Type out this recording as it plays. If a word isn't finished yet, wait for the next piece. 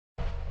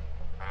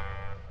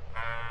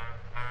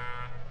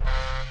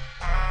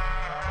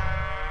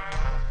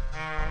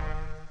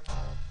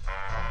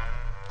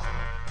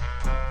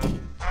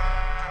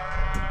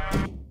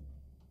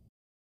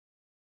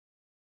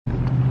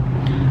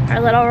Our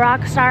little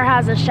rock star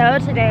has a show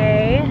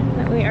today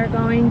that we are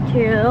going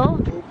to.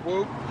 Whoop,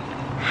 whoop.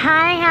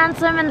 Hi,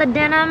 handsome in the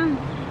denim.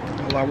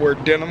 Well, I wear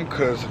denim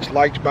because it's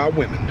liked by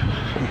women.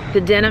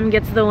 The denim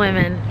gets the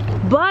women.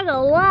 Bug a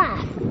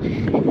lot.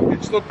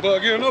 It's the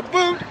bug in a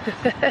boot.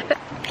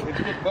 It's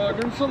the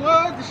bug in some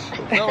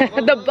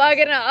Uggs. The bug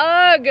in a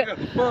Ugg. Yeah,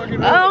 the bug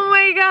in a Oh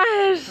my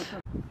gosh.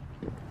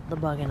 The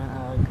bug in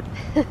a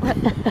Ugg.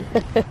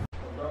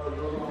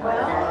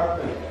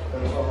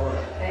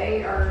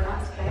 They are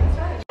not staying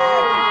straight.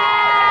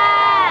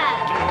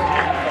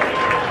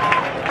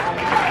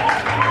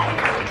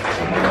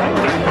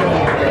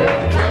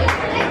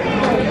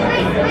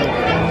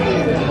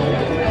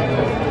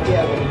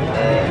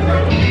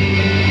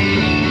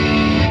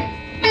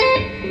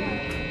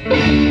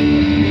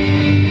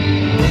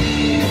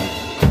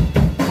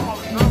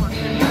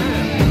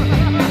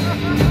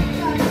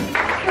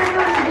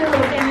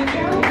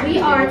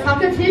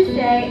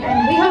 Tuesday,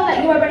 and we hope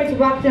that you are ready to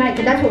rock tonight,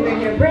 because that's what we're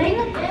here to bring.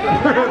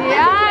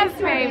 Yes,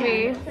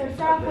 baby. So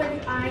start off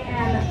with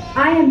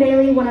I am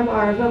Bailey, one of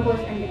our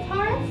vocalists and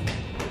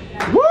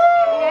guitarists. Woo!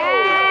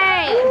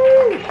 Yay!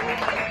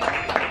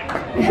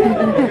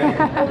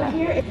 Over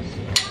here is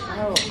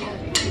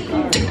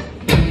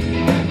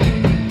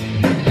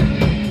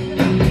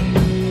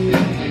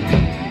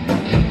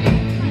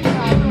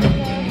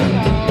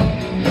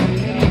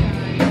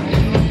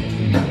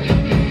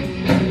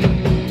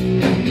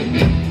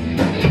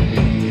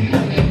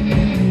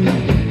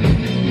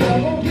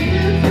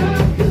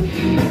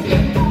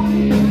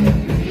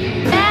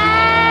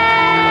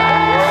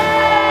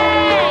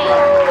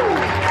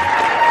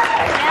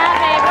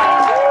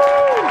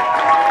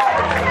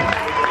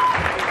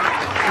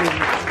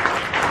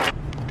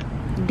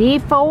D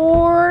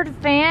Ford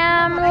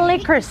Family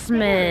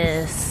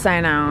Christmas. I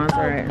know, that's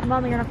right.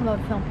 Mama, you're not gonna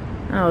be able to film.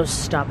 Oh,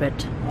 stop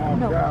it. Oh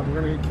No. God,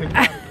 we're gonna get kicked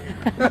out.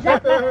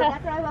 That's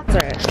That's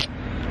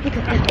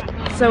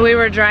alright. So we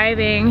were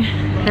driving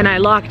and I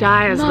locked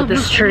eyes with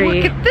this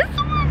tree. Look at this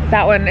one.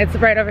 That one, it's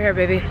right over here,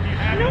 baby.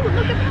 No,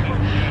 look at that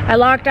one. I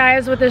locked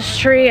eyes with this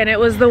tree and it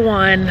was the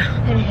one.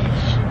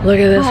 Look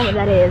at this. Oh,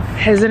 that is.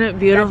 Isn't it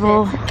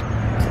beautiful?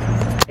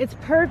 It's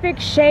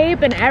perfect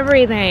shape and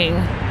everything.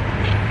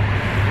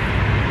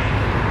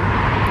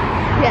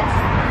 Yes.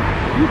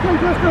 You think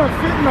that's gonna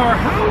fit in our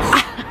house?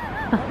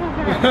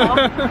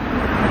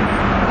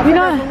 I think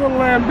that's a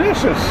little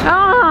ambitious.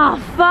 Oh,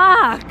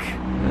 fuck.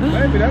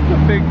 Maybe that's a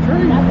big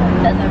tree.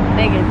 That's the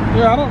biggest.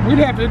 Yeah, we'd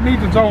have to, it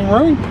needs its own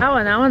room.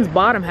 That one's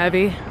bottom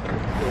heavy.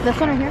 This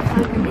one right here?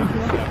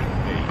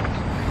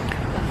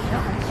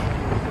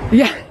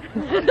 Yeah.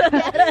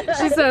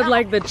 She said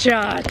like the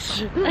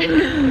church.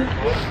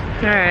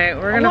 Alright,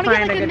 we're gonna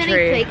find a good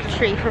tree. Fake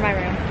tree for my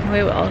room.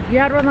 We will. You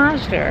had one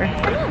last year.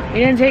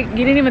 You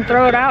didn't even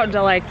throw it out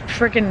until like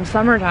freaking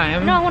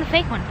summertime. No, I want a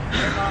fake one.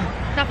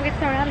 Don't forget to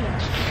throw it out again.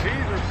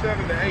 These are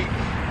 7 to 8.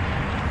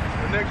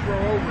 The next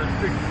row over is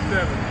 6 to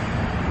 7.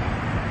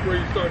 Where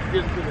you start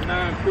getting to the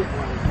 9-foot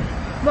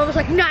line. Mom was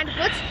like, 9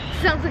 foot?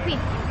 Sounds like me.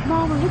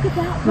 Mama, look at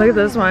that one. Look at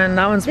this one.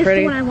 That one's This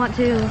pretty. is the one I want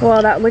too.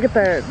 Well, look at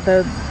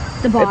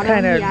the bottom.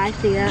 kinda Yeah, I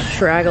see that.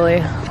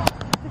 straggly.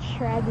 It's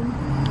straggling.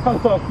 I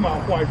love my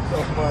wife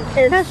so much.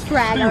 It's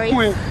straggly.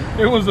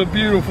 It was a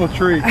beautiful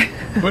tree.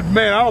 But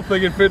man, I don't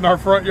think it fit in our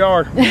front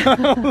yard.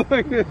 Oh,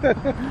 look at that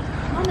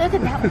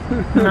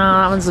one. No,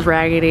 that one's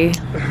raggedy.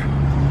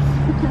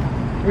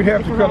 We'd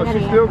have to cut it.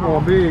 She's still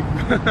going big. I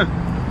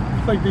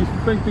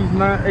think these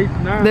 9, 8 to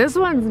 9. This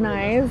one's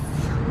nice.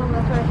 Mom,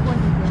 that's what I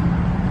pointed to.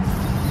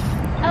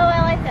 Oh,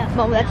 I like that.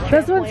 Mom, that's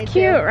This one's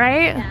cute,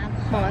 right? Yeah.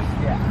 Mama,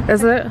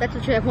 Is it? that's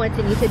the tree I pointed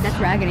to, and you said that's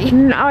raggedy.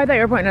 No, I thought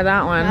you were pointing at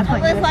that one. It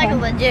looks like a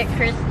legit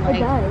Christmas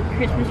tree.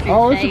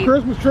 Oh, it's a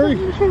Christmas tree.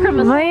 What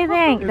do you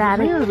think,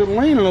 Daddy? Is it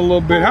leaning a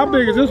little bit? How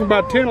big is this?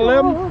 About 10,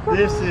 11?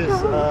 This is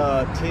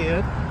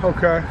 10.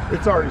 Okay.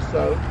 It's already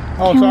sold.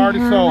 Oh, it's already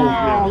sold.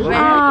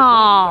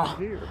 Oh.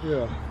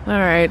 Yeah. All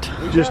right.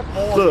 Just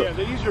look. Yeah,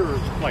 these are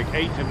like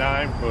 8 to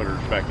 9 footers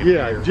back in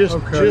Yeah, here. just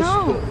Okay.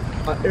 No.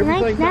 everything.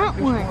 I like that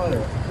one.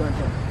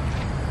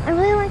 I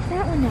really like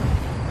that one now.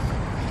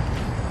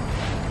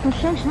 It's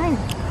so shiny.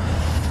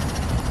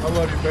 I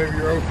love you, baby.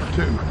 You're 0 for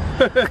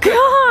 2.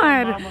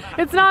 God,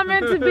 it's not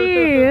meant to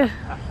be.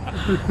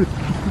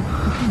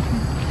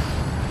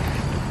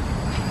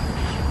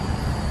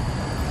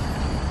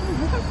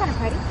 This one's kind of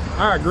pretty.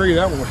 I agree.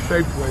 That one was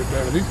shaped way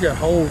better. These got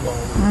holes on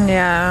them.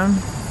 Yeah,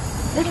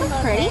 This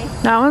one's pretty.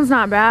 that one's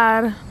not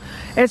bad.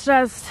 It's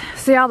just,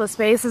 see all the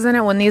spaces in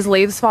it? When these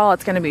leaves fall,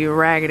 it's gonna be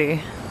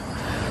raggedy.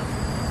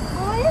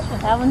 Oh, this one.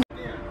 That one.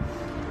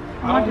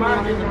 I don't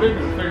mind getting the big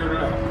one figured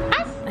out.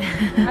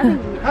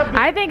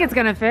 I think it's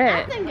gonna fit.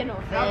 I think it'll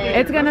fit.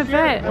 It's gonna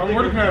fit. Well,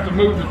 we're gonna have to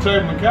move the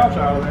table and couch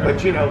out of there.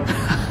 But you know,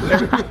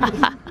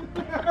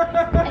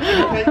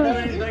 can't do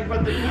anything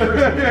but the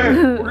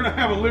We're gonna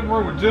have a living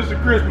room with just a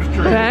Christmas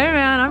tree. Hey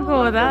man, I'm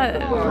cool with that.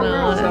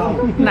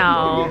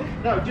 No.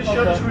 No, just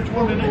show us which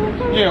one to do.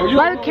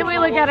 Yeah. Can we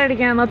look at it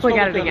again? Let's look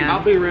at it again.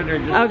 I'll be right there.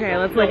 Okay,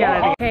 let's look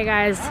at it. Okay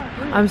guys,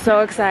 I'm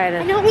so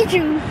excited. No, me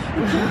too.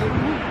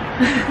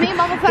 Me and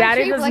Mama found a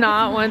Daddy tree, does like,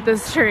 not want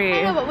this tree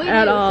I know, but we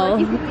at do, all. So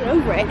like, you can get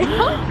over it.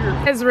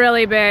 It's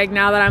really big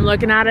now that I'm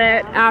looking at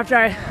it. After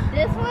I,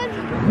 This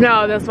one?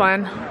 no, this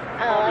one.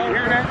 Oh. You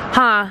hear that?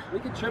 Huh? We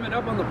can trim it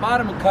up on the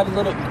bottom and cut a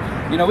little,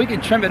 you know, we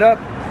can trim it up,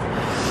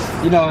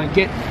 you know, and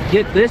get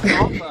this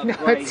off of No,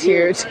 right it's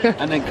here, huge.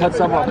 and then cut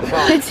some off the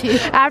bottom. It's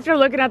huge. After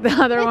looking at the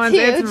other It's ones,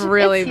 it's huge.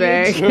 really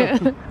It's huge.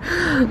 big.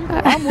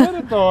 I'm with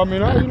it though. I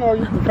mean, you know,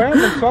 the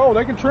family's sold.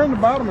 They can trim the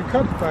bottom and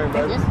cut the thing,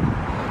 baby.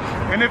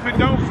 And if it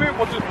don't fit,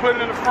 we'll just put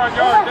it in the front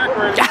yard and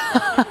decorate it.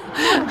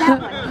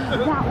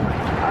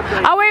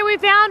 Oh wait, we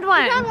found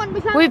one.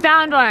 We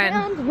found one.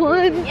 Found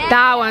one.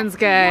 That one's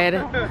good.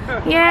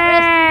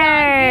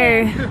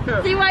 Yay!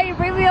 See why you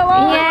bring me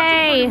along?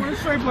 Yay!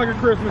 It's shaped like a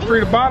Christmas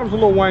tree. The bottom's a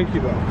little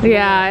wanky though.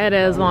 Yeah, it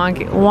is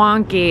wonky.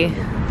 Wonky.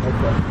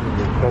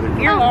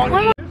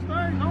 This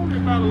thing's only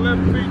about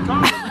 11 feet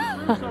tall.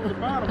 Some of the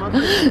bottom, I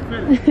think it's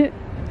finished.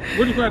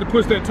 We're just going to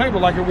push that table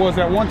like it was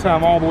that one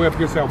time all the way up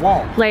against that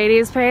wall.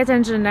 Ladies, pay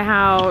attention to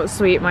how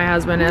sweet my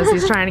husband is.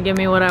 He's trying to give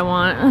me what I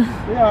want.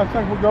 Yeah, I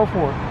think we'll go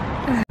for it.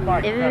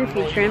 Even if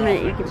you trim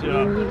it, you can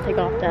take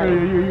off that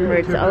you where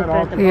it's trim that open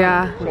off. at the bottom.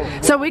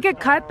 Yeah. So we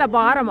could cut the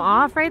bottom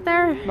off right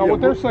there? No,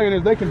 what they're saying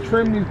is they can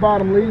trim these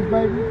bottom leaves,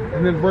 baby,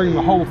 and then bring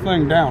the whole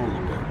thing down a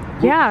little bit.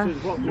 Yeah.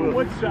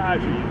 What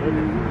size are you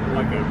looking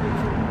like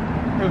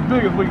As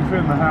big as we can fit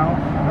in the house.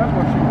 That's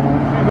what she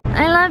wants.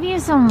 I love you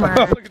so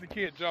much. Look at the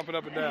kid jumping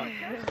up and down.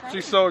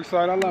 She's so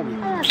excited. I love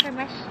you.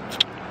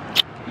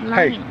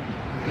 Hey,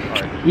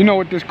 you know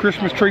what this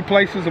Christmas tree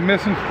places are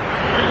missing?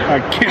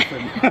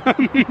 Kissing.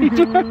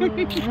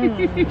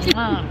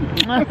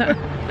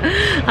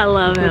 I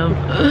love him.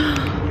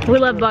 We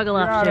love Bugle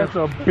God, Up that's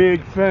too. a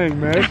big thing,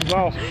 man. This is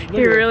awesome.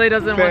 He really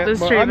doesn't want this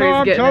tree, I know, but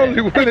I'm he's getting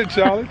totally it. with it,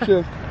 Charlie.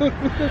 Just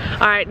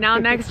All right, now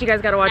next you guys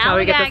gotta watch how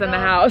we get this in the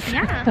house.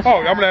 Yeah. oh,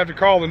 I'm gonna have to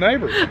call the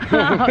neighbors.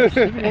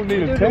 We'll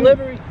need a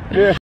Delivery.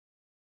 Yeah.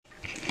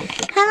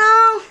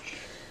 Hello.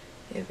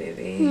 Hey,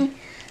 baby.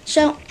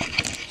 So,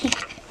 here,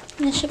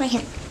 I'm gonna show my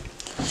hand.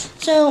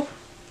 So,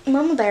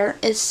 Mama Bear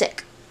is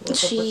sick.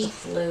 She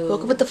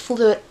woke up with the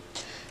flu.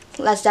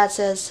 As Dad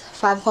says,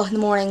 5 o'clock in the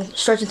morning,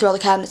 searching through all the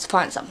cabinets to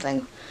find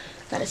something.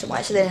 That isn't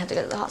why, so they didn't have to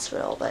go to the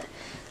hospital. But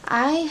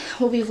I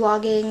will be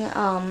vlogging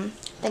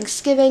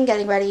Thanksgiving,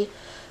 getting ready.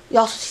 We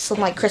also see some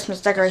like Christmas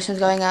decorations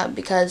going up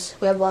because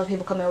we have a lot of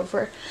people coming over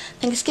for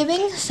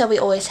Thanksgiving. So we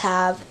always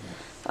have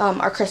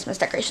our Christmas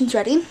decorations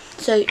ready.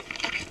 So,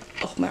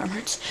 oh, my arm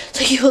hurts.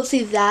 So you will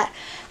see that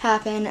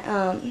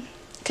happen.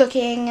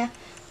 Cooking,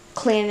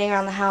 cleaning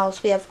around the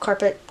house. We have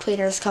carpet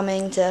cleaners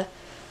coming to,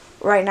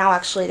 right now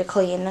actually, to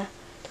clean the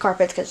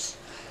carpets because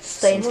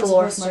stains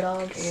galore from our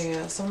dogs.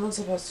 Yeah, someone's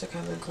supposed to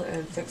come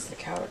and fix the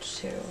couch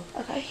too.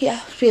 Okay,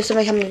 yeah, we have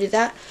somebody coming to do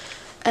that.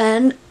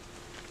 And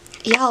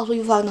yeah, I'll be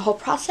vlogging the whole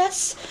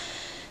process.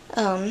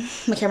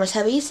 My camera's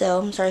heavy, so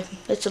I'm sorry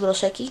if it's a little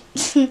shaky.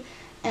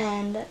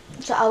 And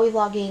so I'll be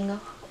vlogging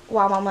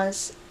while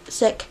Mama's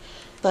sick,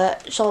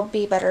 but she'll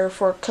be better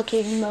for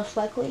cooking most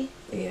likely.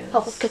 Yeah.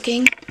 Help with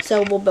cooking,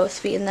 so we'll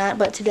both be in that.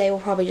 But today will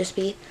probably just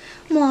be,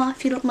 "Ma,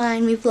 if you don't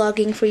mind me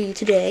vlogging for you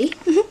today."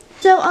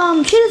 So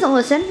she doesn't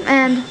listen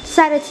and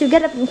decided to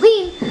get up and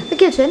clean the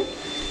kitchen.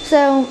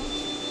 So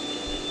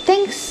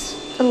thanks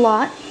a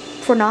lot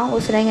for not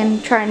listening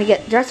and trying to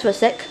get the rest of us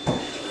sick.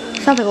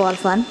 Sounds like a lot of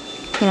fun,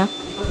 you know.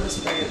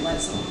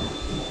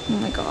 Oh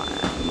my god,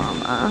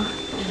 Mama.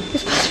 You're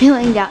supposed to be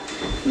laying down.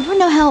 You want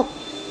no help.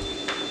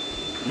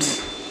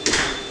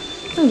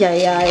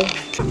 Yay.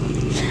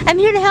 I'm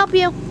here to help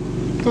you.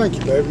 Thank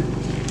you, baby.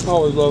 I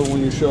always love it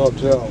when you show up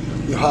to help.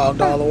 You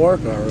hogged all the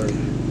work already.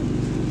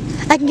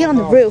 I can get on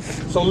the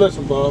roof. So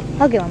listen, Bob.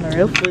 I'll get on the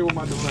roof. See what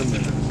my dilemma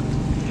is.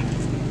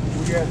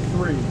 We got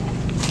 3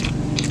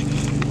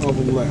 of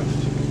them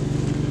left.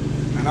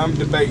 And I'm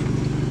debating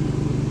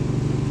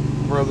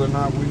whether or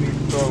not we need to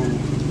throw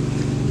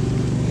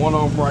one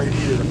of them right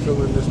here to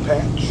fill in this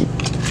patch.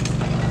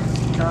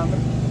 Kinda.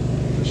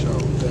 For sure,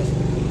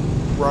 definitely.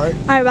 Right?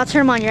 Alright, about to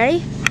turn them on. You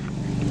ready?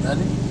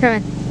 Ready?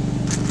 Turn on.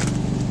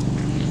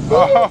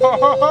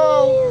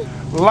 Oh,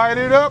 light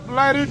it up,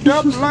 light it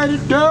up, light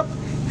it up.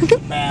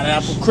 Bad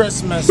apple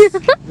Christmas.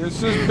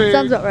 This is big.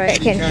 Sounds about right. I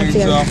can't Canes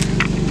see up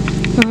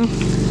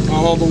it.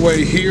 all the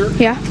way here,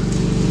 Yeah.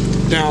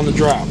 down the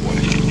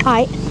driveway.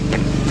 Alright.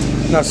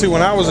 Now see,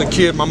 when I was a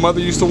kid, my mother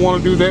used to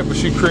want to do that, but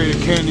she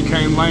created Candy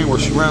Cane Lane where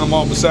she ran them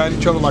all beside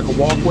each other like a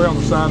walkway on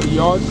the side of the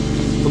yard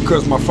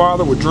because my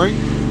father would drink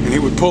and he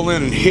would pull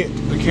in and hit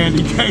the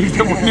candy canes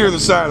that were near the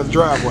side of the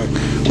driveway.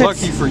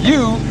 Lucky for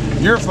you,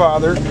 your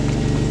father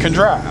can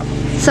drive.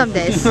 Some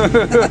days. Might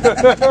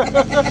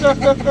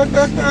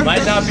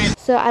not be.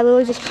 So I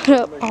literally just put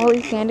up all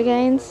these candy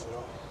canes.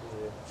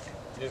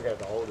 You just got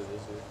to hold it,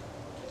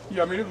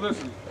 Yeah, I mean,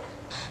 listen.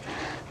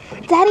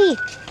 Daddy!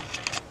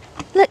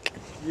 Look.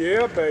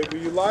 Yeah, baby,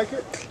 you like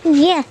it?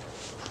 Yeah.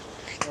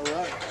 All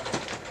right.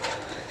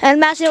 And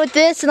matching it with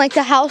this and like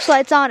the house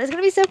lights on. It's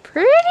gonna be so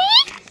pretty.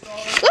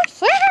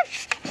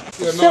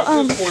 Yeah, no, So,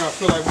 at this point, I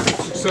feel like we can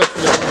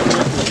successfully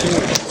do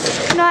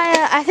it. No,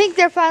 I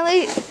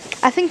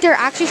think they're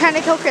actually trying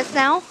to kill Chris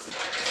now.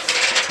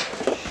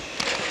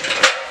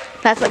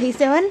 That's what he's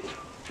doing.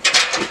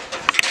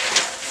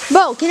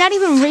 Bo, can you not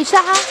even reach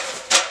that high?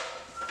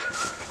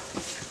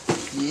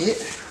 Yeah.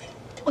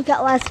 We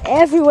got lights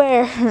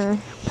everywhere.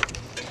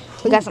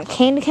 We got some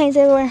candy canes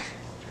everywhere.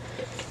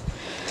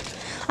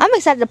 I'm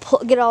excited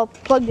to get all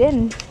plugged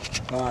in.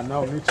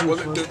 No, me too.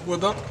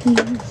 What's up?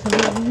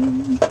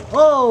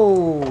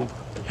 Oh,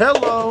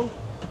 hello.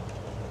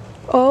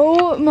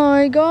 Oh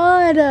my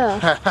god.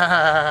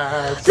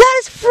 That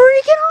is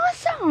freaking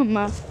awesome.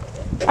 All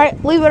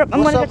right, leave it up.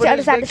 I'm gonna go to the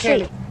other side of the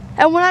street.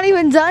 And we're not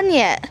even done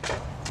yet.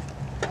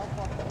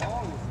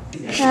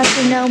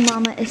 As you know,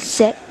 Mama is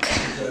sick,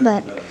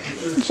 but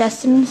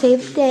Justin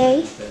saved the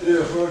day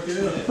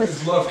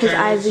with his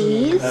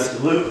IVs. That's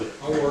good.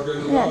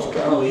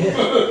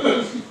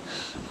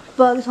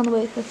 Bug's on the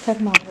way to the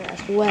thermometer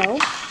as well.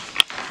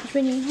 Which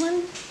we need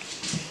one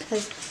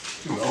because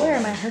I swear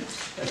my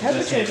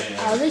temperature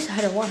at least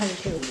 101,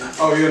 102.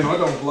 Oh yeah, no, I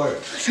don't play.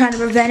 Trying to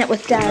prevent it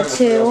with Dad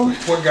too.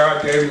 What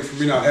God gave me for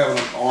me not having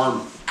an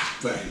arm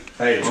thing.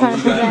 Hey, Trying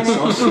to prevent it.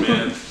 awesome,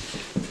 man.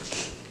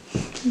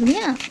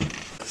 Yeah.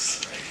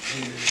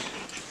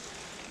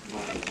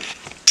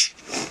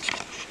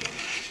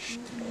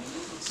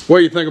 What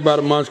do you think about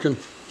it, Munchkin?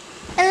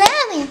 I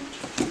love you.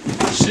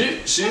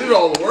 She did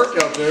all the work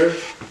out there.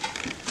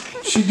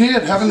 She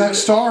did. Having that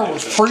star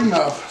was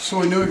primo, so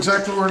we knew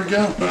exactly where to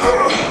go.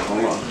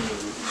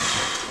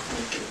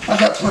 I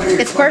got plenty of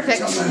It's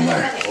perfect. in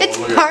there. It's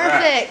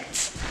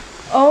perfect.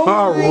 Oh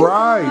All my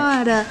right.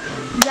 god.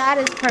 That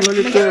is perfect. Look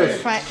at Make it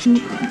this. front.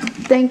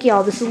 Thank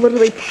y'all. This is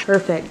literally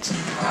perfect.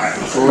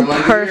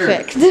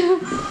 Perfect.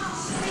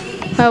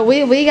 Oh,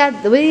 we got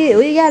a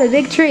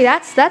big tree.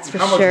 That's for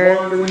How much sure.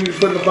 water do we need to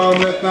put in the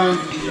bottom of that thing?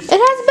 It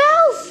has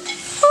bells.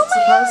 Oh my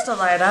god. Supposed to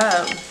light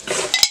up.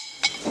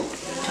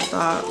 I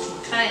thought.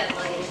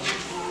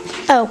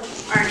 Oh.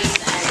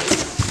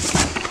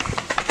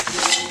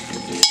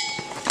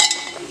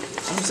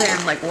 I'm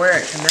saying like where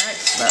it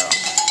connects though.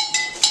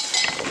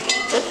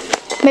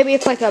 Maybe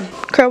it's like a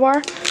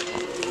crowbar.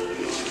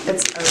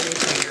 It's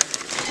over here.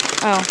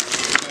 Oh.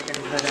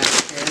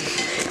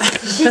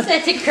 She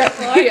said to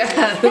crowbar.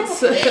 Yeah,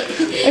 that's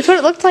It's what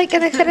it looked like,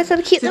 and I said it's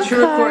a cute Did little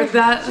you car. record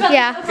that?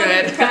 Yeah.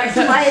 Good.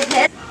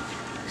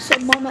 So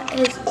Mama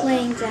is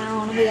laying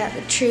down. We got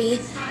the tree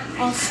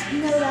all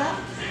snowed up.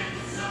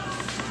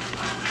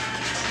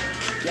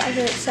 Yeah, I'm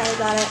very excited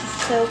about it.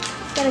 So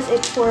that is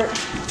it for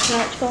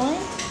tonight's going.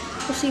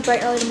 We'll see you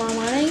bright early tomorrow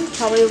morning.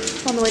 Probably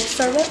on the way to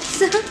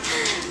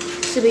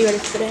Starbucks. To be ready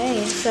for the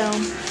day. So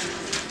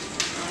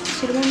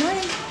see you tomorrow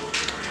morning.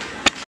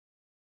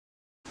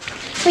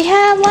 We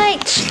have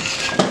lights.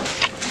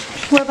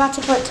 We're about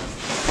to put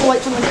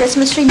lights on the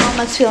Christmas tree.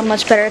 Mama's feeling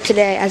much better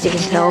today, as you can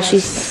tell.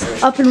 She's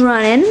up and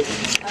running.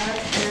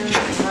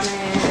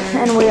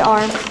 And we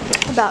are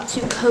about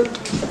to coat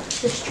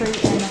this tree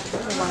in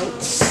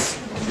lights.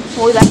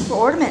 We'll be back for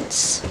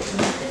ornaments.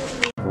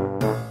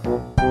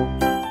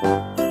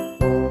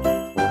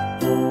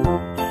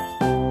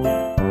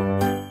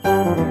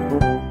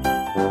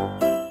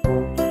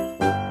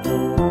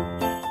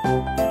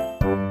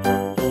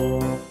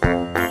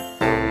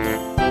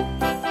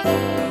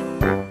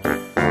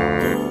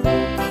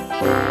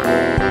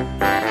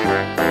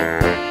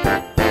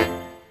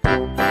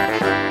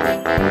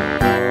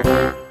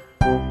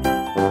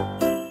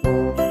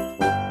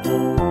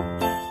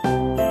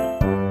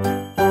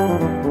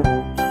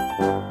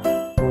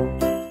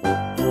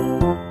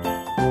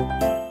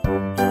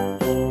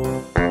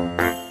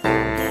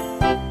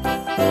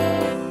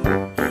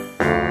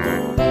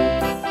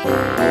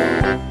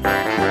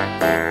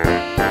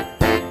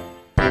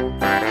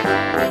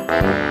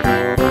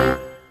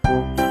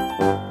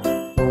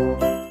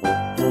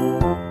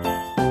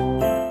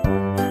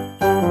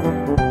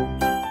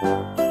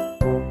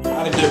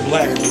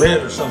 Black and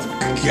red or something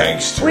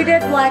gangster. We did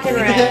black and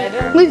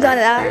red. We've done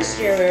that. First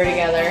year we were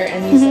together,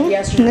 and you said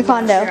yesterday in the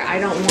condo. I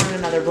don't want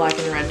another black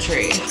and red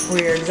tree.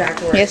 We were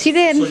exactly right. Yes, you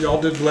did. So y'all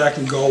did black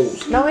and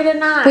gold. No, we did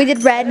not. We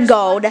did red and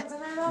gold. Yeah,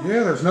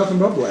 there's nothing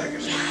but black.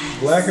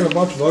 Black and a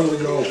bunch of ugly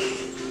gold.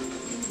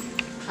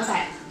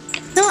 Okay.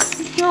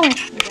 No.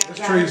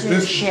 This tree's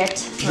this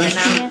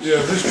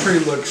tree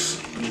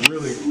looks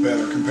really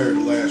better compared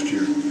to last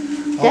year.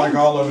 I like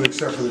all of it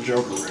except for the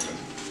Joker ribbon.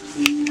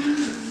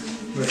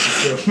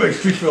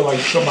 Makes me feel like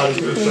somebody's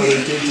gonna show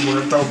their kids and we're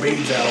gonna throw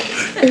beads out.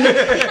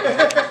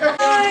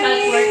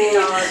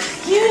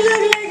 You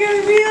look like a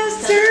real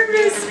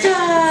service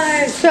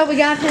dog. So we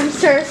got him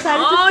certified.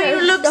 Oh,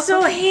 you look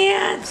so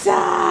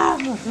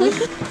handsome.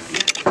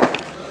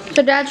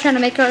 So Dad's trying to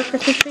make our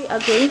Christmas tree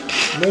ugly.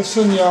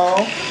 Listen,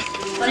 y'all.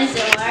 What is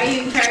it? Why are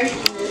you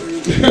encouraging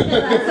this?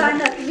 I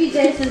signed up to be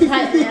Jason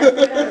Titan.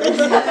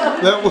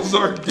 That was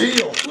our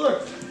deal.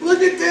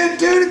 Look at that,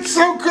 dude. It's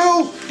so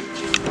cool.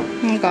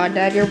 Oh God,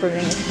 Dad, you're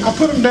bringing it. I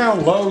put them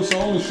down low so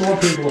only short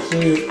people will see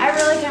it. I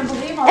really can't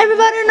believe all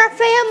Everybody in our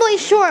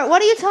family's short.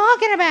 What are you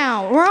talking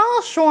about? We're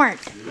all short.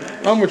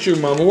 I'm with you,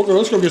 Mama.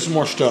 Let's go get some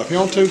more stuff. You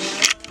want to?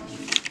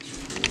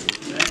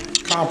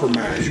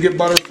 compromise. You get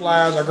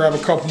butterflies, I grab a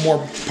couple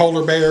more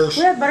polar bears.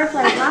 We had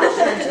butterflies last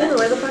year too.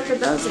 Where the fuck did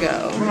those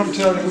go? What I'm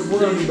telling you, we're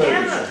gonna do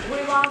better.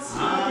 We lost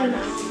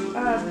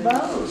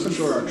bows. Let's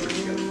enjoy our trip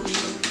together.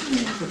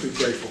 Let's be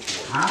grateful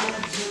for it.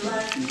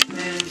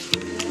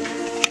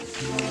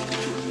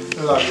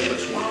 I like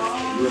this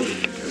one. Really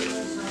good.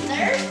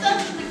 There's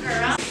stuff in the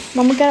garage.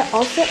 Mama got it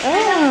all set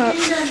up. In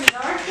the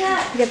dark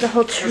yet? We got the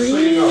whole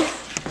tree.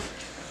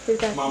 We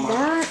got Mama.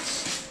 that. I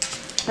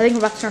think we're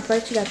about to turn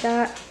plates. We got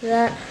that.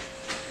 That.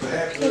 The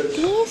heck of it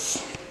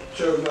Cookies.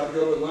 chose not to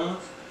go to Atlanta.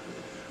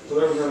 So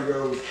they were gonna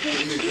go eat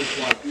this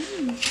like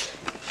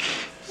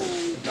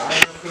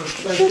diner for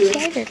So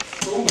Thanksgiving.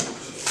 excited.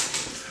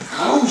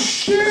 Oh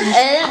shit!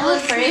 It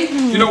was pretty.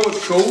 You know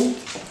what's cool?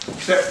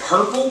 That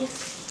purple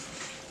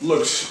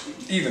looks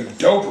even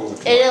doper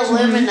with It lights.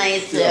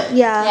 illuminates it.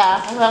 Yeah.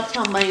 Yeah, that's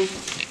how many.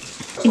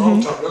 That's what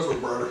I'm talking. That's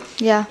what brighter.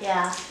 Yeah.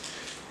 Yeah.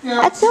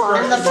 Yeah, That's so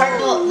brighter. And the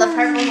purple on the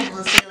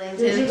ceiling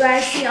Did you too.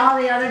 guys see all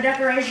the other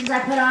decorations I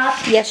put up?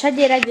 Yes, I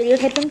did. I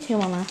videotaped them too,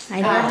 Mama.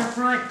 I On know. the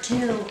front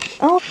too.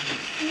 Oh.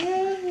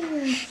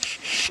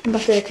 I'm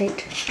about to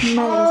dedicate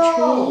my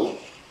little tree.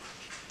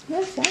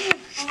 I'm excited.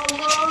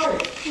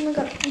 Alright. Oh my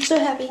god, I'm so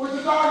happy. With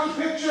the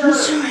doggy picture. I'm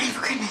so ready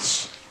for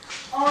Christmas.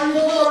 Are you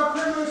for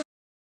Christmas?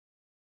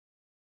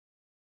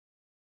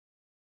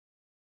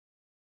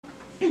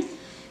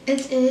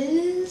 It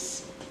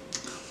is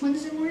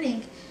Wednesday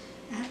morning.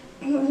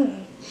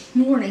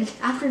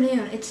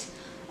 Afternoon. It's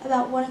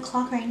about 1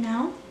 o'clock right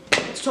now.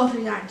 It's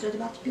 12:39, so it's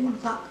about to be 1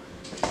 o'clock.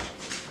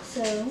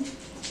 So,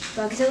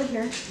 Bug is over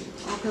here.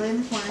 I'll put it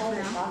in the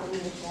corner for now.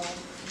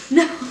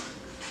 No.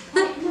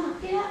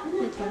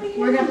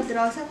 We're gonna put the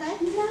dogs outside,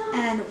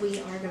 and we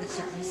are gonna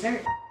start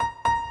dessert.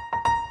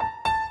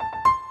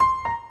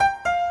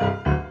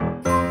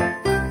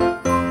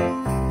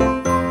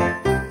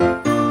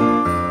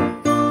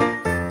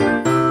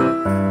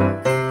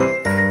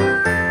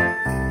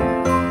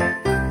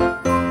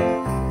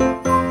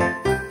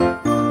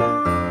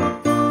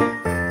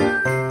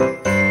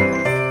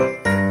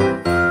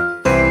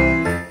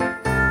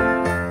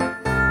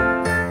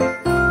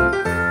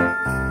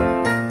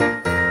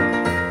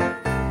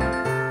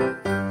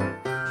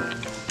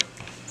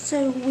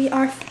 So we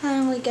are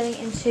finally getting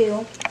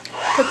into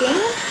cooking.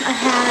 I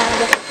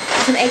have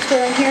some eggs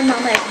boiling here.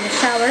 Mama is in the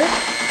shower.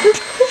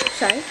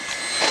 Sorry.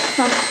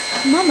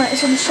 Mama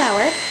is in the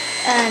shower,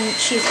 and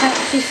she's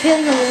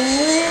feeling a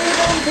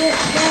little bit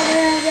better,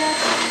 I guess.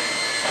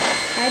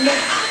 Kind of.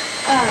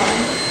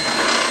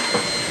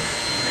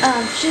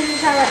 She's in the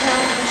shower right now,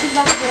 and she's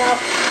about to get out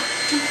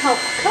to help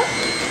cook.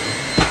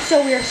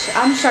 So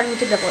I'm starting with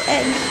the deviled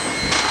eggs.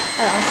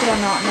 I honestly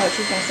don't know what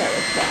she's gonna start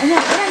with, but I know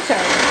what I'm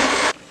starting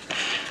with.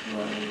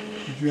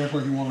 Did you act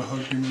like you want a hug?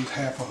 Give me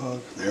half a hug.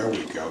 There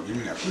we go. Give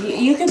me that.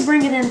 You can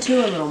bring it in too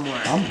a little more.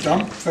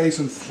 I'm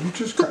facing. You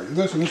just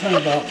listen. This ain't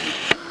about me.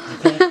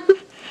 Okay?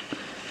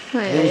 If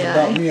it was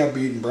about me, I'd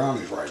be eating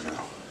brownies right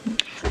now.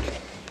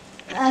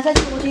 As I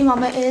told you,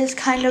 Mama is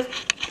kind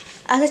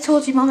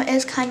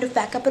of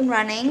back up and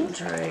running. I'm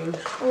trying.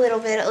 A little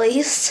bit at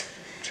least.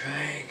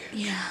 Trying.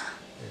 Yeah.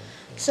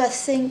 So I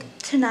think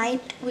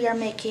tonight we are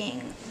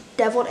making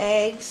deviled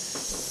eggs,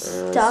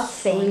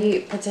 stuffing.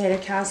 Sweet potato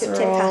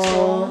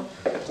casserole.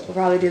 We'll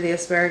probably do the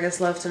asparagus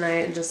loaf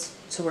tonight, and just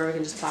to where we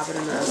can just pop it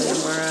in the oven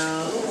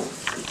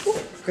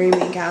tomorrow. Green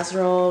bean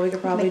casserole. We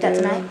could probably Make that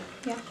do tonight.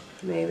 Yeah.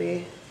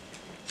 maybe.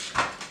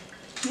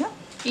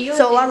 Yeah.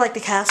 So a lot of like the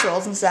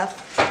casseroles and stuff.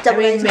 I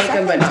Deviled mean, eggs and make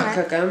them but stuffing not tonight.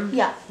 cook them.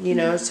 Yeah. You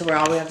know, so where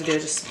all we have to do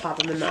is just pop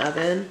them in the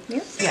oven.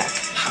 Yeah. Yeah.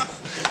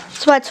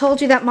 So I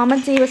told you that Mama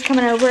D was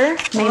coming over.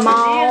 My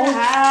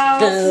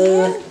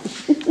mom.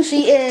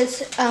 She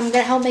is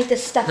gonna help make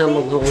this stuffing.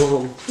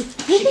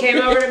 She came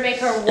over to make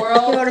her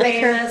world over to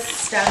make her- famous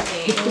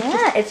stuffing.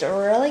 Yeah, it's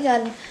really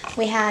good.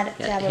 We had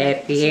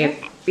Happy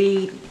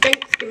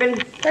Thanksgiving.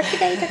 Turkey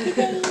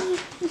Day.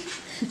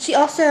 She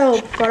also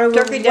brought over,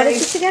 Turkey what Day. is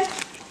this again?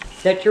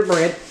 That's your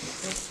bread.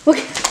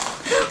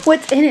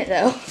 What's in it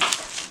though?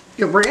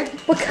 Your bread?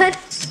 What kind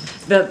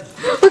The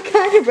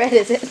of bread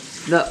is it?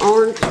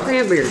 orange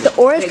cranberry. The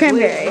orange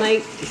cranberry.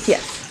 Mate.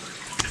 Yes.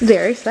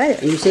 Very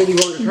excited. You said you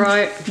wanted to try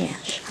it? Yeah,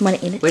 I'm gonna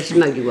eat it. Which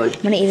made you want?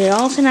 I'm gonna eat it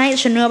all tonight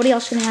so nobody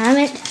else can have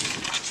it.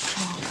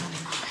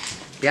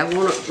 Y'all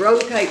want a roll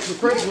cake for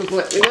Christmas,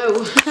 let me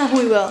know.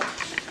 We will.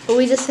 But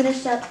we just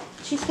finished up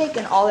cheesecake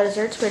and all the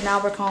desserts. But now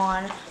we're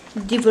on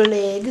deviled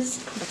eggs.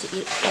 I'm about to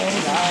eat all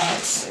of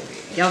that.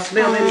 Y'all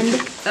smell any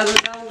And- other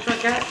dogs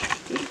like that?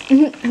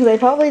 They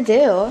probably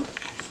do.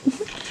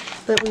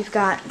 But we've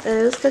got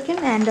those cooking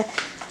and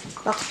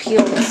about to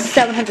peel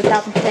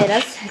 700,000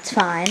 potatoes. It's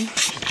fine.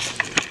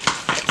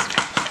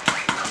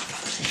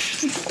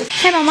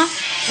 Hey, Mama.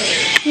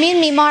 Me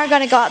and Mima are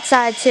gonna go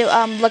outside to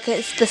look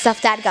at the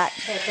stuff Dad got.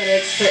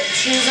 Put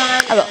shoes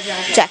on. Oh,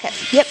 jacket.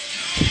 Yep.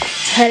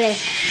 Hey,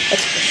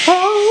 it's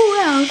cold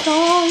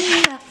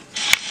outside.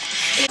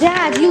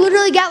 Dad, you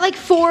literally got like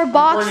 4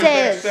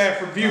 boxes.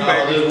 For view, baby.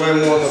 Dad,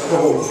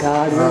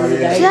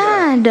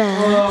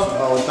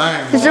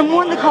 is there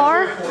more in the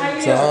car?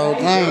 It's the whole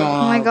thing Oh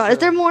on. my God, is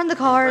there more in the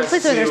car?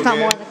 Please tell me there's not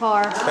more in the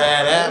car.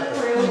 Bad apple.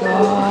 Oh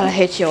God, I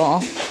hate you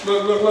all.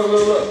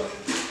 Look.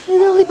 You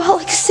literally bought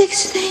like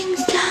 6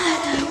 things,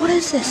 Dad. What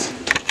is this?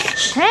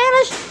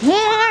 Santa's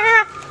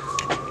here.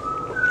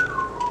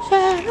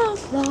 Santa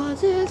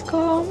Claus is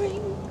coming.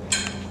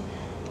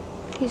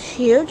 He's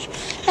huge.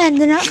 And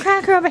the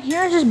nutcracker over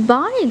here is just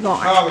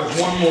bodyguard. Oh, there's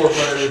one more,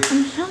 baby.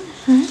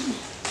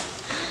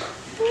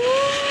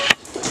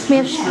 We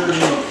have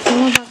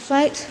more box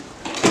lights.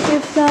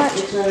 We've got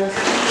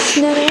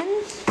snowmen.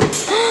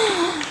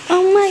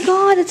 Oh my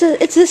God! It's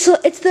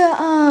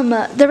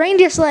the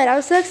reindeer sled. I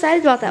was so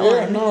excited about that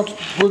one. No,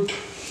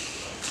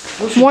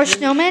 More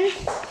snowmen.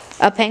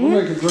 A we're penguin.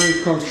 making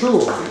dreams come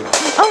true.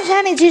 Oh,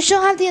 Johnny, do you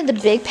still have the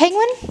big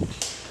penguin?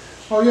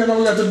 Oh yeah, no,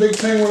 we got the big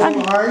penguin on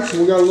the ice,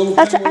 and we got a little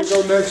penguin to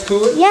go next to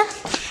it. Yeah.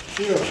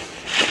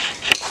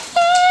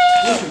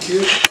 Listen,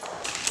 kids.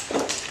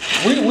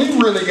 We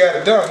really got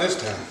it done this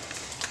time.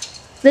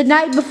 The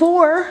night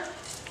before.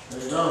 I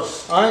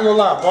ain't gonna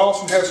lie,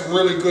 Boston had some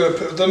really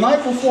good. The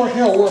night before,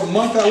 hell, we're a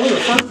month out. We're the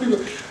first people.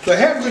 The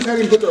Havens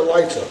hadn't put their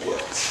lights up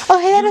yet. Oh,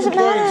 hey, that doesn't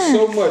complained matter.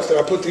 so much that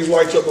I put these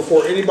lights up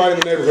before anybody in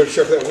the neighborhood,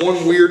 except that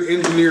one weird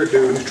engineer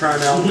dude who's trying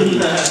to outdo me.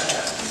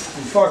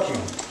 And fuck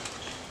him.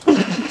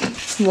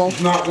 Well,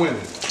 He's not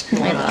winning. oh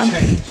my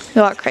God.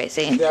 You are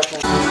crazy.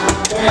 Definitely.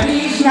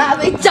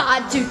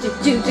 Navidad, do.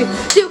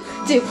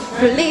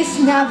 Feliz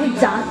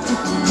Navidad,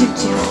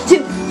 do.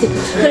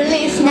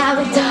 Feliz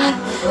Navidad,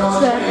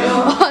 sweat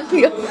on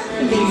your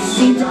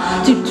feet,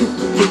 do.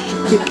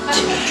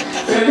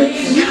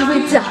 Feliz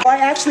Navidad. I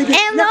actually be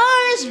And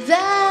there's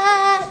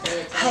that.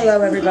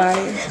 Hello everybody.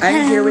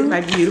 I'm here with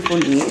my beautiful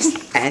niece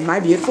and my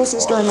beautiful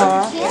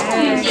sister-in-law. Who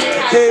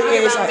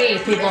is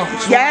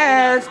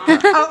Yes.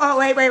 Oh,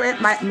 wait.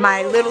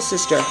 My little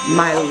sister.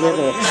 My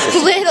little sister.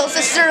 Little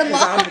sister-in-law.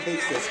 I'm the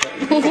big sister.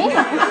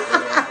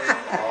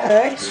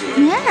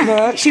 Yeah.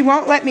 Look, she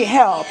won't let me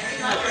help.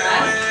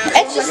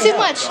 It's just too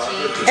much.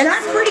 And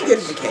I'm pretty good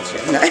in the kitchen.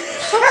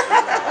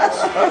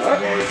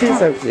 She's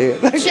so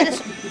cute.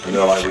 You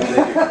know, like we think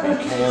it could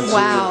be cancer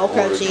Wow, or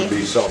it Coachy. could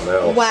be something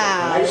else.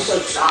 Wow.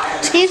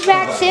 She's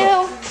back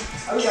too.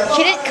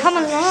 She didn't come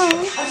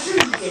alone.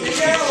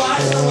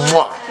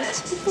 Mwah.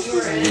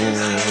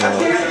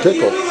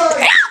 Tickle.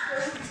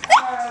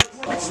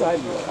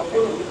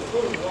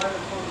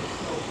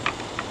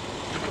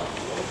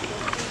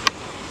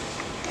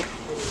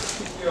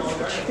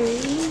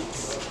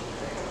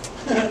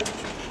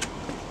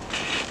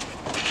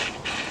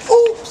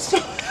 Oops.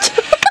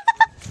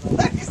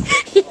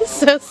 He's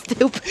so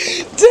stupid.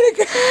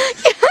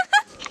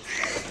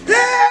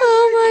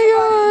 Oh my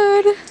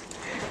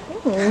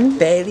God.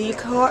 Baby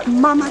caught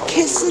Mama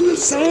kissing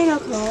Santa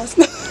Claus.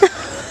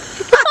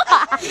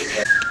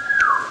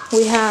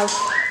 We have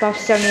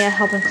Bostonia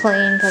helping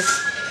clean because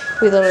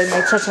we literally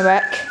made such a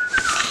wreck.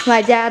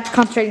 My dad's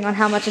concentrating on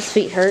how much his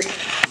feet hurt.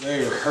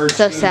 They hurt.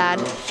 So sad.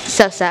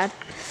 So sad.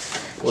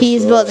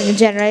 He's building a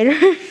generator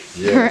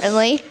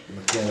currently.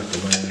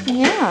 Mechanical man.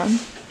 Yeah.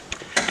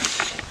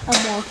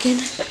 I'm walking.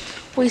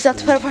 We still have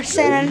to put up our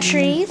Santa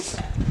trees.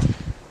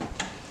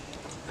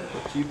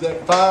 Keep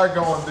that fire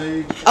going,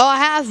 B. Oh, I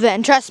have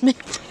been. Trust me.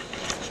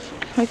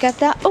 We got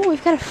that. Oh,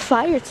 we've got a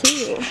fire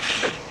too.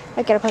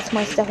 I gotta put some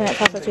more stuff in it.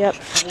 Toss you up.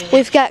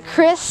 We've got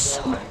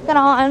Chris working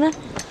on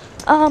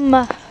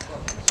an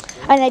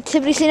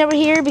activity scene over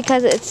here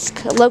because it's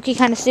low-key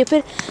kind of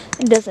stupid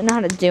and doesn't know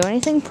how to do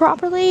anything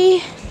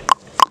properly.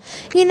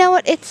 You know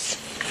what? It's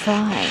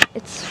fine.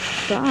 It's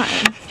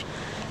fine.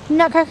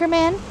 Nutcracker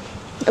Man.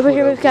 Over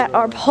here we've got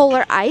our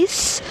polar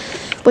ice,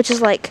 which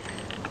is like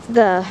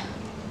the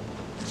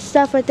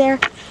stuff right there.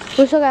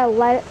 We still gotta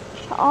light it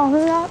all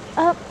up,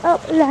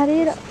 light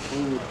it up.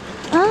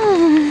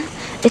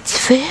 It's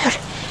food.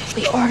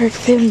 We ordered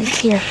food and it's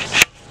here.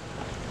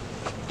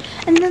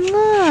 And then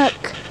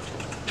look,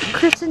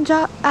 Chris and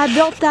I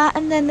built that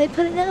and then they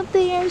put it up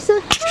there. I'm so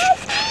happy.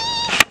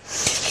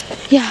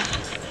 Yeah.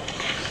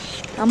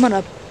 I'm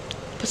gonna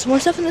put some more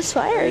stuff in this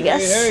fire, I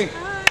guess. Hey.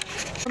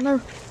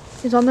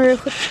 He's on the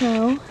roof with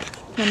snow.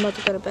 I'm about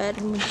to go to bed.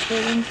 I'm just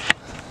waiting.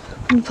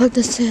 I'm gonna plug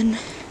this in.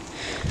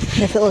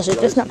 And if it legit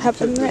does not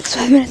happen in the next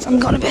 5 minutes, I'm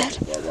going to bed.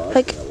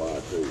 Like,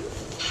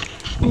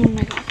 oh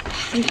my God,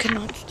 I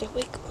cannot stay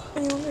awake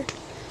any longer.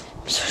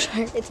 I'm so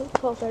tired. It's like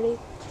 12:30.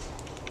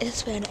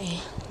 It's been a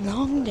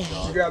long day.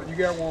 You got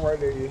one right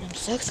there. I'm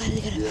so excited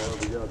to get to bed. Yeah,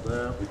 we got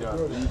that. We got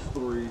these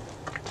 3.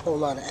 Whole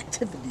lot of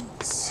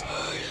activities.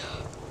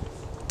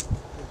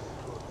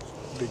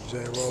 Big J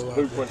roll out.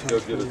 Who went to go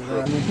get a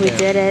truck? We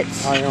did it.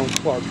 I am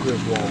Clark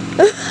Griswold.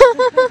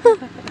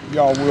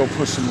 Y'all will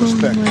put some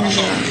respect on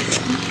that.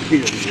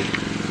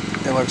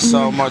 It looks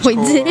so much We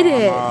cooler did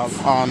it. on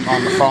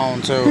the phone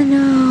I too.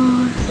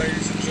 know.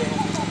 Ladies and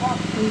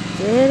gentlemen. We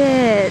did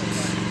it.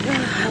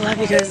 I love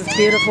you guys. It's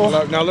beautiful.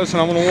 Now listen,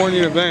 I'm going to warn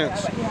you in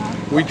advance.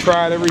 We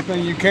tried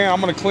everything you can. I'm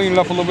going to clean it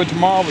up a little bit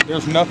tomorrow, but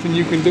there's nothing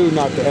you can do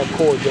not to have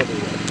cords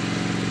everywhere.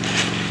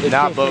 It's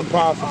Nah, just but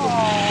impossible.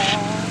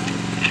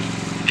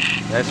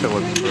 that shit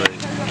looks great.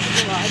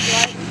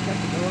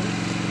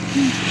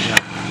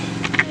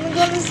 Oh my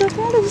god, I'm so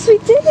proud of us. We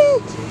did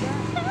it.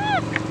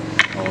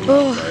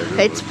 Oh,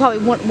 it's probably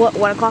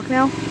 1 o'clock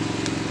now,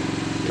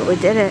 but we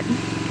did it.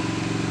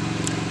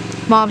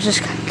 Mom's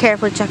just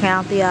carefully checking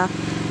out the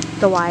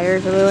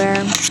wires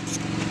everywhere.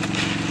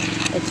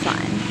 It's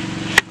fine.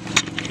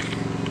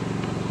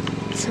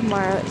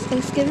 Tomorrow is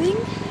Thanksgiving.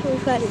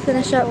 We've got to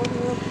finish up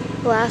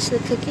the last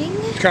of the cooking.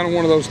 It's kind of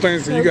one of those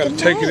things that you got to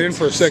take it in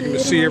for a second to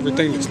see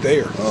everything that's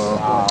there.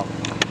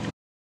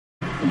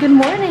 Good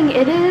morning.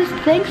 It is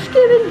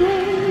Thanksgiving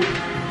Day,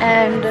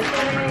 and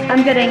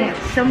I'm getting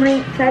so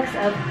many texts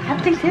of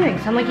Happy Thanksgiving.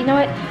 So I'm like, you know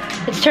what?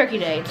 It's Turkey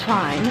Day. It's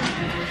fine.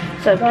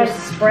 So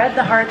Just spread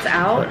the hearts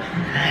out.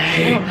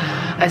 Hey,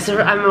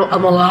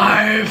 I'm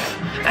alive.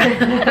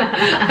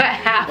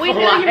 Half we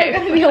knew alive. you were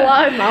gonna be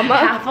alive, Mama.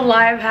 Half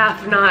alive,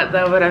 half not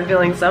though, but I'm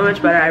feeling so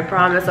much better. I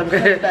promise I'm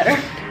gonna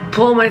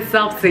pull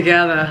myself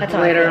together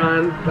later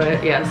on.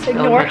 But yes.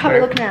 Ignore how we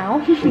look now.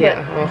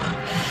 Yeah.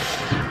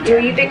 Do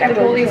you think I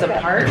pull these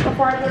apart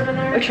before I put them in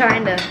there? We're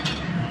trying to.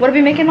 What are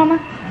we making, Mama?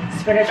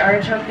 Spinach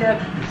artichoke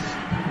dip.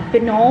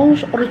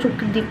 Spinach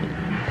artichoke dip.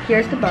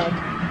 Here's the bug.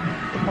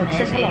 So you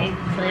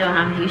don't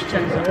have huge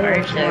chunks of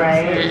artichokes.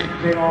 Right.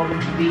 Big old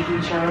beefy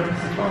chunks.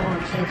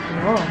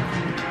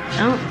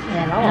 Oh,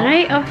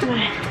 alright, off to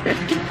my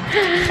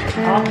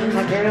Off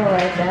the grill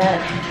like that.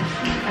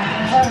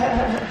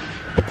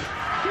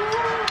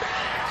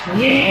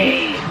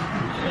 Yay! I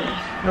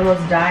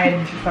almost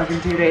died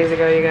fucking 2 days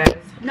ago, you guys.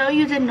 No,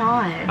 you did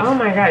not. Oh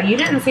my god, you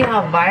didn't see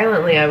how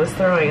violently I was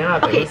throwing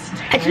up. Okay,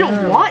 I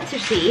didn't want to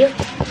see. It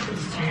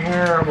was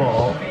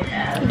terrible.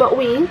 But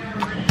we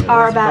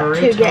are about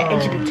to get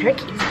into the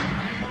turkeys.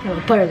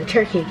 We'll butter the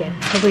turkey again.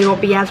 Hopefully it won't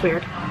be as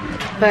weird.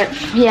 But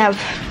we have,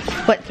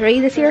 what, 3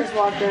 this year? Just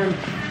walked in.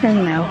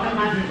 No.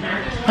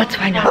 Let's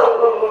find out.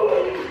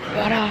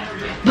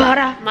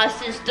 Butter. My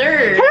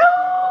sister.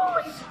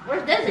 Hello!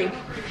 Where's Desi?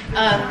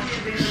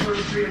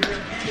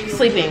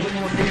 Sleeping.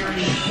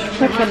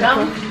 What's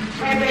wonderful?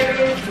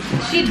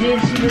 She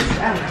just,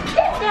 I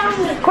don't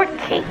know. Court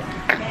cake.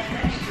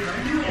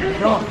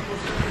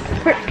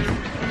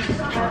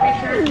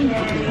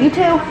 You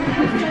too.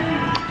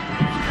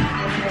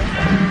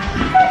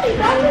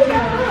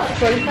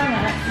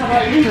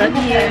 Love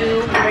you.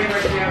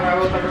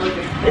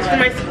 It's for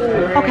my school.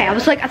 Okay, I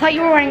was like, I thought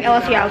you were wearing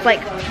LSU. I was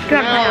like, get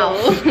out of my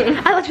house.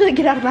 I was like,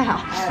 get out of my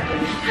house.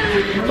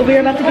 But we're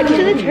about to get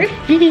to the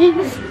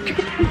turkeys.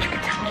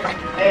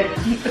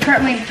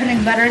 Currently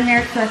putting butter in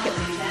there so I can.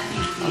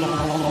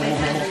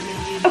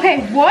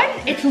 Okay, 1,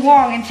 it's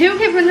long, and 2,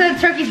 okay, put the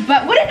turkey's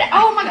butt. What is it?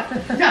 Oh my god.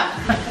 No.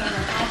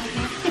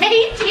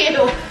 Hate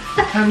you.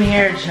 Come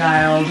here,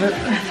 child.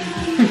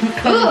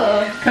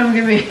 Come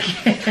give me a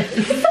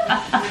kiss.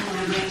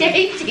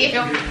 Hate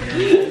you.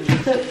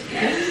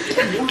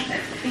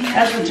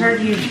 That's a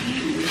turkey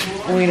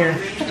wiener.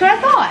 That's what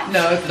I thought.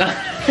 No, it's not.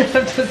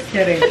 I'm just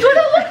kidding. That's what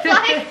it looks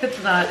like.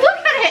 It's not. Look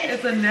at it.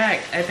 It's a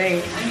neck, I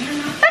think.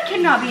 That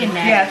cannot be a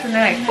neck. Yeah, it's a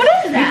neck. What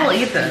is that? People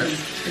eat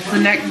this. It's the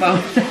neck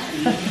bone.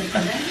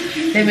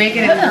 They make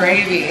it in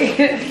gravy.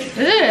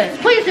 Ugh.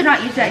 Please do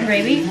not use that in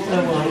gravy.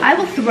 I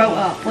will throw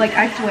up, like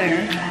I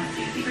swear.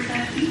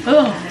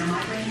 Ugh.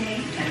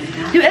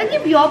 Do any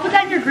of y'all put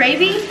that in your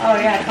gravy? Oh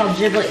yeah, it's called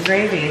giblet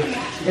gravy.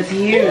 It's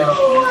huge. Ew.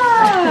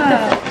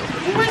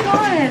 Oh my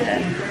god.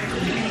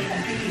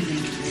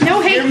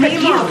 No hate, but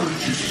you.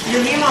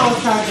 Your Mima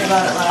was talking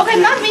about it last Okay,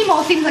 my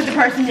Mima seems like the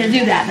person to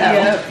do that though.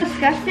 Yep.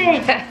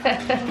 Disgusting.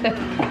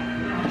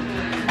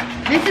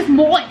 This is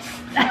moist.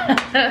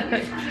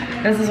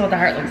 This is what the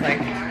heart looks like.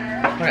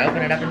 Want to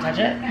open it up and touch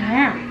it?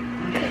 Yeah.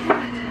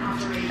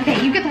 Okay,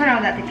 you can turn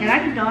on that thing, and I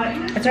can do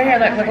it. It's right here,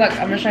 look, look, look.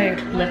 I'm gonna show you.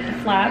 Lift the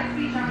flap,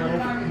 little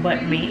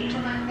butt meat.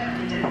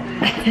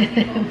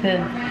 And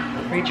then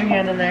reach your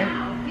hand in there.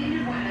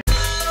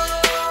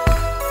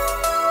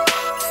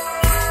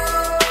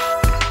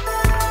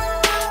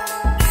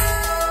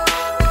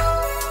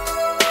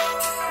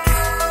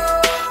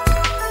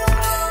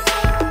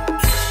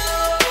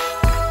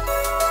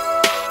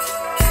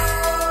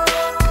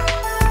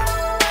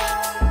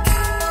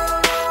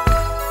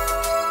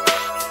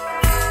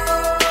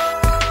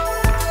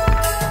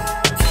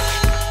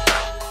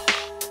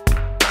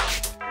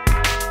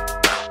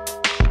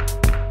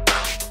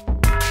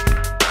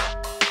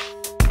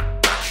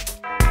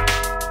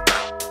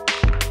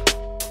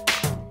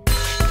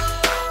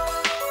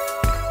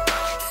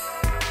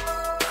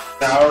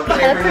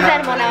 That's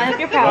presentable now. I hope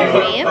you're proud of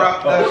me.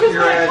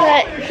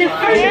 But the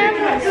fam,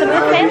 some of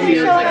the family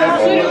showing up.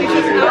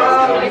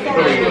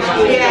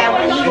 Yeah,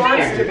 when he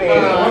wants to be.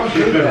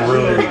 She's been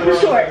really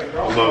Short.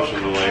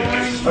 emotional lately.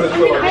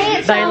 Hi,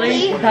 Aunt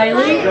Shelby.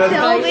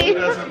 Shelby.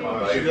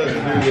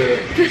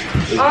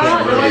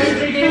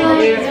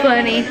 It's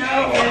funny.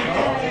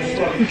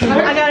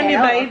 I got a new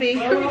baby.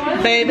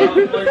 Baby.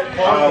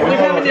 We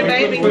have a new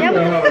baby. Yep.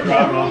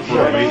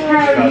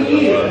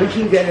 We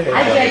keep getting it.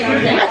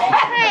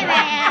 Hey,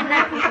 man.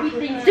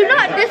 Do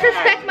not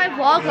disrespect my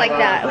vlog like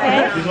that,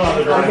 okay?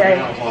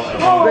 Okay.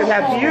 With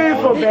that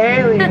beautiful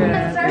Bailey. What's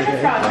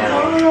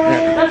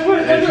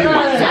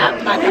up,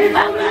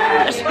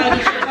 motherfuckers?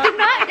 Do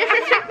not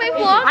disrespect my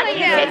vlog like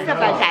that. Say stuff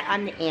like that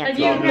on the ant.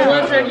 You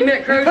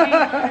met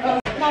Croji?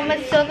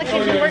 Mama's still in the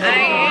kitchen working.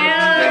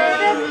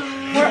 I am.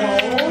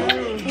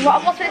 We're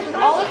almost finished with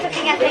all the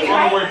cooking, I think,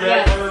 right?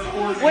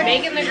 We're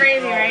making the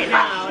gravy right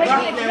now.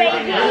 Making the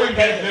gravy.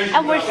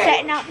 And we're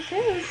setting out the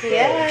food.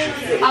 Yes.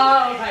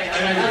 Oh, okay.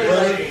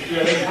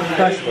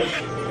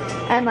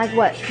 And like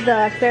what?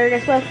 The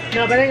asparagus with?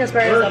 No, but I think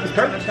asparagus is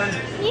pretty much done.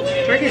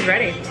 Turkey's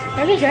ready.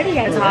 Turkey's ready,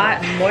 guys. It's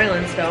hot and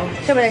boiling still.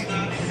 It's over there.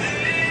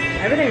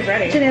 Everything's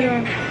ready. To the other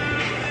room. I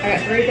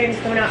got 3 things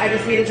coming out. I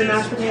just needed some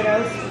mashed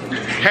potatoes.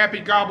 Happy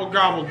gobble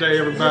gobble day, We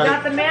everybody.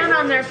 got the man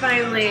on there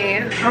finally.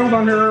 I was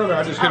on there earlier.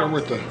 I just hit her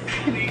with the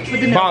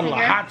bottle of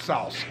hot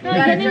sauce. You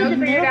got a joke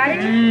for your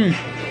daddy?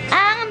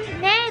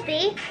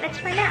 Maybe. Let's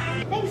find out.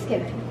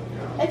 Thanksgiving.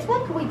 It's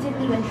like we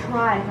didn't even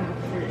try to come up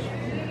with a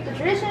tradition. The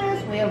tradition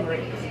is we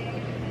overeat.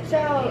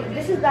 So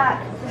this is a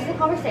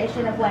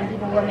conversation of when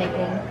people were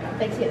making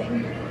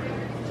Thanksgiving.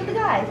 So the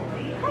guys,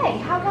 hey,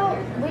 how about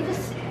we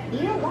just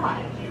eat a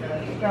lot?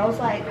 The girl's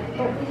like,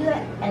 but we do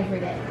that every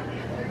day.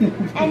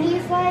 And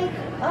he's like,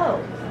 oh,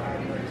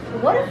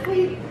 what if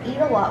we eat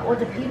a lot with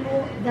the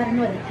people that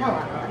annoy the hell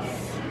out of us?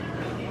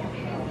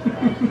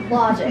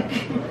 Logic.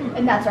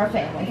 And that's our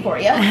family for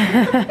you.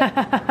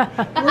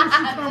 Where'd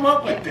you come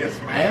up with this,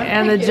 man?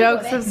 And the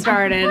jokes have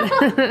started.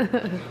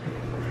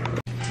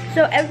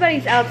 So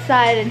everybody's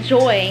outside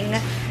enjoying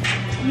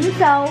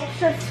themselves,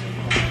 just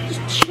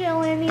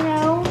chilling, you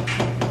know.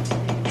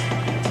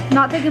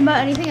 Not thinking about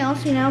anything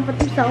else, you know, but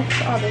themselves,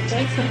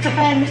 obviously.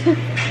 And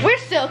we're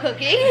still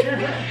cooking.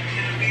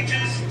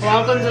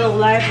 Welcome to the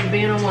life of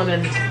being a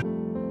woman.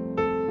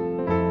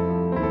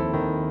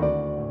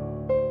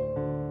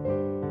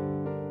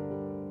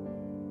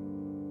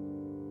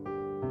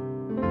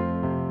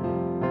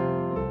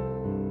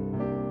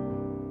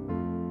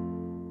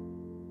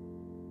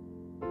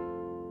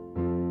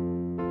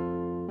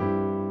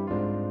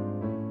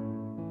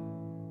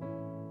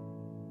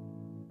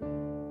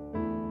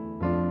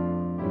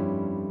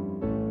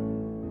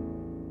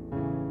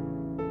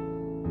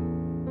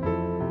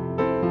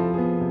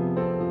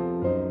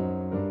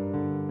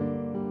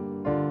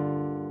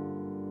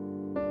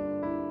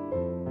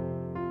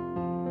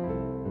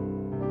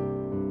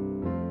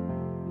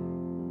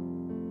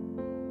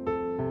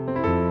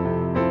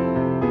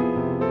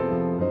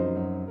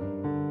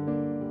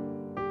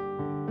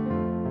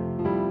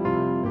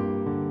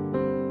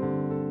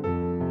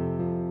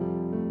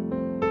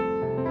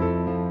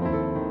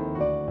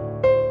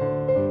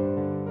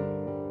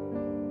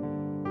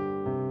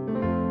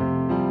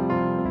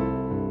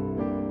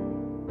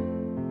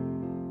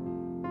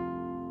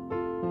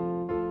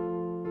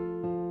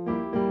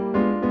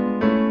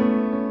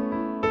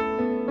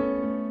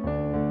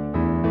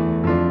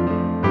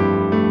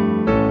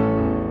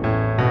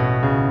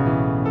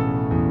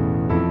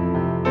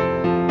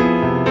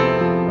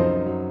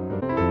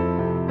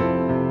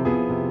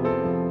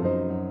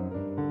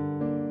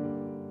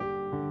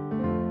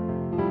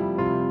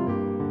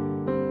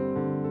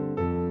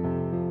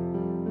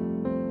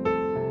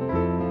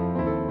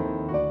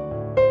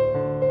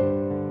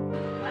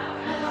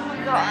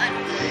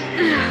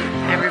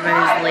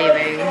 Everybody's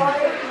leaving.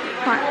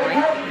 Finally.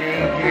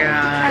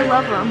 Yeah. I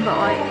love them, but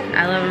like.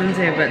 I love them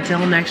too, but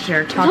till next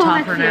year.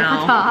 Ta-ta for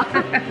now.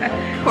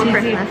 For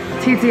Christmas.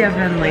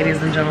 TTFN,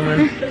 ladies and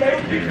gentlemen.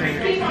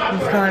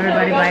 Let's tell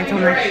everybody bye till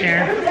next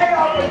year.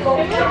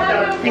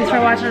 Thanks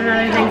for watching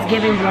another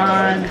Thanksgiving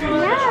vlog.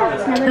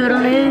 Yeah.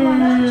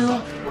 Toodaloo.